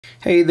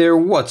Hey there,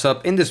 what's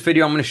up? In this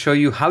video, I'm going to show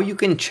you how you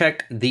can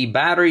check the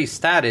battery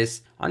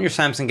status on your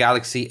Samsung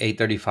Galaxy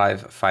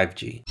A35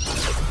 5G.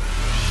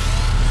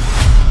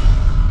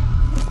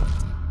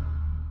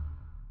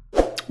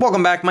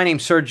 Welcome back, my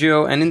name's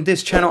Sergio, and in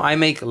this channel, I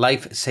make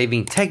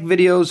life-saving tech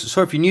videos.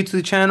 So if you're new to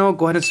the channel,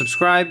 go ahead and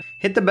subscribe,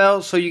 hit the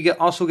bell so you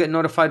also get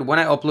notified when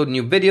I upload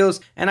new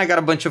videos, and I got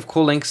a bunch of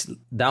cool links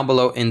down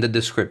below in the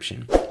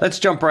description. Let's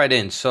jump right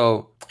in.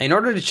 So in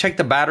order to check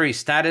the battery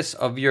status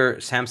of your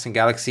Samsung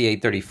Galaxy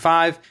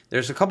A35,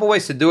 there's a couple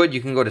ways to do it.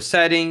 You can go to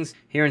settings.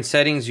 Here in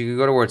settings, you can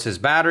go to where it says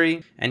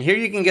battery, and here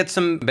you can get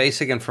some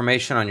basic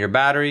information on your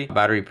battery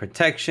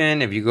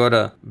protection. If you go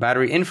to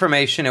battery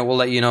information, it will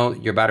let you know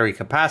your battery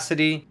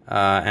capacity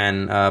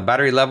and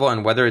battery level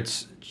and whether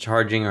it's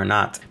charging or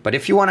not. But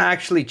if you want to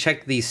actually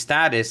check the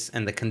status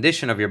and the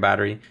condition of your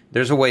battery,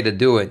 there's a way to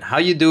do it. How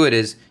you do it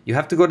is you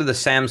have to go to the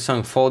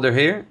Samsung folder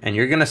here and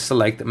you're going to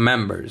select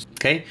members.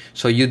 Okay,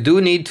 so you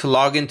do need to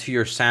log into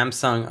your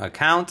Samsung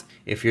account.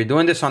 If you're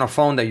doing this on a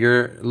phone that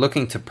you're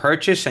looking to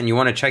purchase and you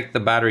want to check the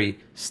battery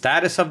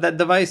status of that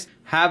device,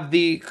 have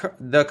the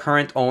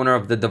current owner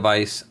of the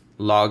device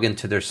log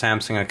into their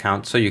Samsung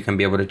account so you can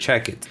be able to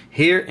check it.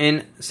 Here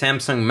in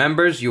Samsung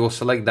members, you will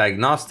select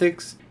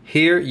diagnostics.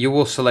 Here you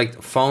will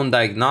select phone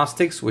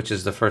diagnostics, which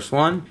is the first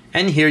one.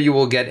 And here you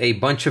will get a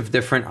bunch of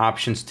different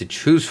options to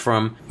choose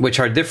from, which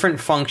are different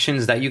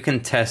functions that you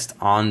can test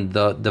on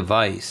the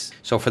device.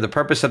 So for the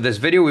purpose of this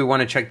video, we want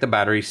to check the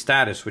battery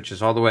status, which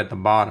is all the way at the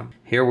bottom.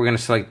 Here we're going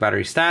to select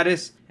battery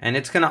status, and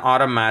it's going to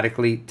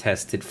automatically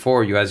test it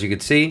for you. As you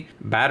can see,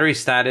 battery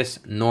status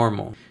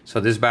normal. So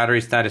this battery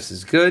status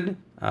is good.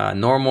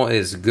 Normal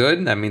is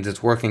good. That means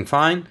it's working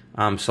fine.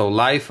 So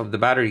life of the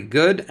battery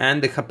good,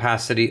 and the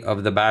capacity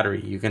of the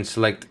battery. You can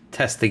select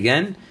test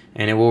again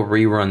and it will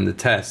rerun the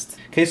test.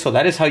 Okay, so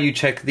that is how you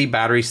check the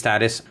battery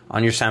status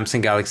on your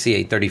Samsung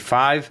Galaxy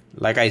A35.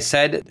 Like I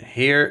said,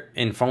 here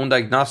in phone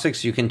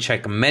diagnostics, you can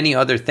check many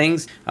other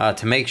things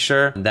to make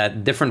sure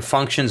that different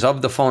functions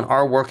of the phone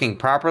are working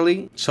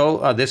properly.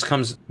 So this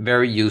comes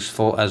very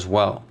useful as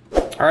well.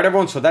 All right,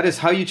 everyone, so that is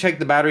how you check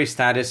the battery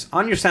status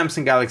on your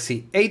Samsung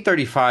Galaxy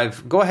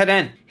A35. Go ahead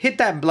and hit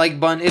that like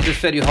button if this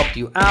video helped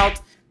you out.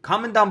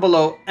 Comment down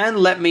below and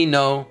let me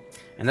know.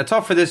 And that's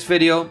all for this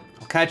video.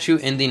 I'll catch you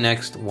in the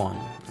next one.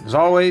 As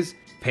always,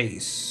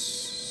 peace.